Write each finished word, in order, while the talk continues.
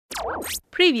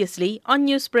Previously on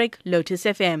Newsbreak, Lotus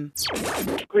FM.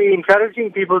 We're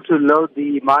encouraging people to load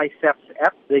the My SAPS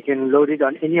app. They can load it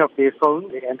on any of their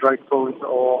phones, their Android phones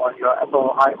or on your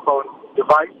Apple iPhone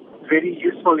device. It's very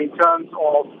useful in terms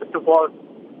of, first of all,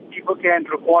 people can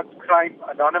report crime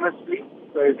anonymously.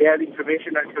 So if they have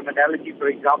information on criminality, for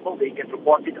example, they can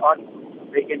report it on.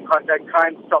 They can contact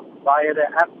Crime Stop via the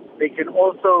app. They can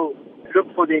also look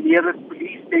for the nearest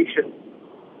police station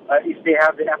if they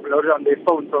have the app loaded on their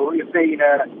phone. So if they're in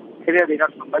an area they're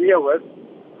not familiar with,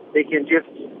 they can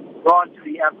just go onto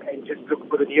the app and just look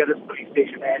for the nearest police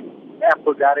station, and the app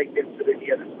will direct them to the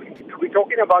nearest police station. We're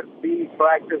talking about being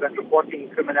proactive and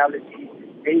reporting criminality,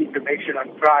 any information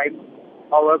on crime.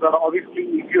 However,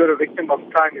 obviously, if you're a victim of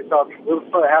crime yourself, you will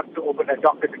still have to open a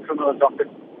criminal docket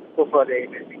for further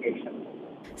investigation.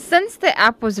 Since the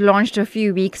app was launched a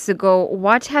few weeks ago,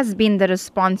 what has been the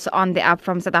response on the app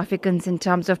from South Africans in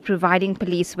terms of providing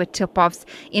police with tip-offs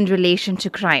in relation to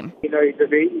crime? It's a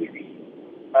very easy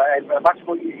and a much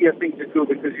more easier thing to do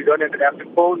because you don't even have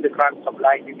to phone the Crime Stop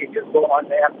line. You can just go on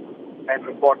the app and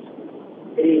report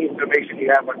any information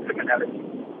you have on criminality.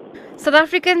 South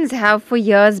Africans have for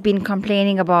years been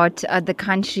complaining about the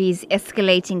country's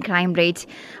escalating crime rate.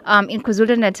 In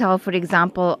KwaZulu-Natal, for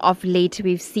example, of late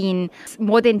we've seen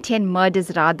more than 10 murders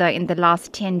in the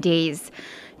last 10 days.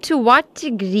 To what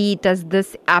degree does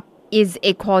this app is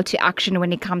a call to action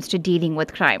when it comes to dealing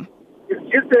with crime? It's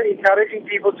just encouraging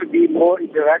people to be more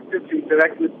interactive, to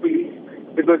interact with police,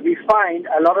 because we find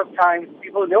a lot of times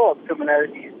people know of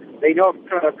criminality. They know of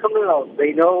criminals.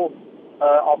 They know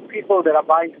of people that are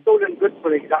buying stolen goods,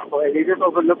 for example, and they just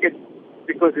overlook it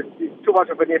because it's too much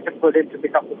of an effort for them to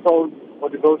pick up the phone or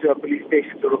to go to a police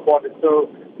station to report it. So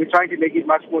we're trying to make it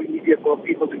much more easier for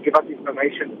people to give us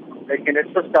information that can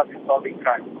assist us in solving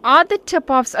crime. Are the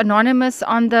tip-offs anonymous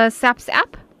on the SAPS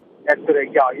app? That's correct,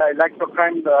 yeah. Like the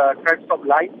Crime Stop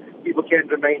line, people can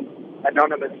remain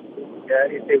anonymous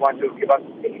if they want to give us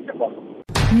any tip-off.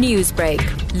 Newsbreak,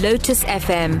 Lotus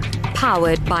FM,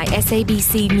 powered by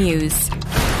SABC News.